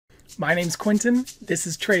My name's Quinton, this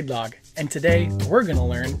is TradeLog, and today we're going to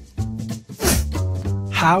learn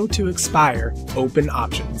how to expire open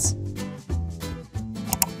options.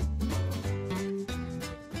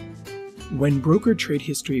 When broker trade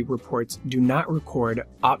history reports do not record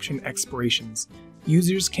option expirations,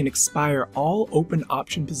 users can expire all open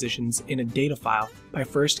option positions in a data file by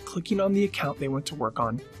first clicking on the account they want to work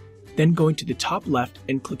on, then going to the top left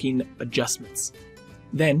and clicking Adjustments.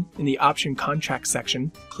 Then, in the Option Contract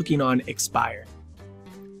section, clicking on Expire.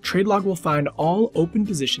 TradeLog will find all open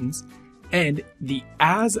positions, and the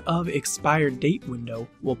As of Expired Date window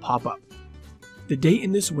will pop up. The date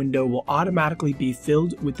in this window will automatically be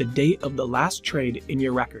filled with the date of the last trade in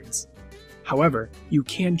your records. However, you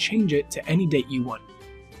can change it to any date you want.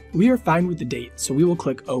 We are fine with the date, so we will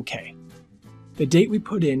click OK. The date we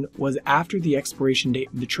put in was after the expiration date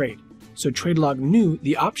of the trade, so TradeLog knew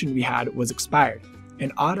the option we had was expired,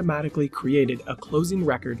 and automatically created a closing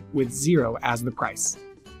record with 0 as the price.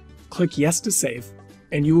 Click Yes to save,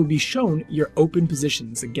 and you will be shown your open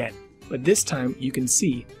positions again, but this time you can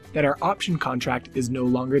see that our option contract is no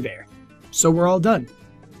longer there. So we're all done.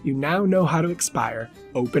 You now know how to expire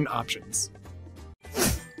open options.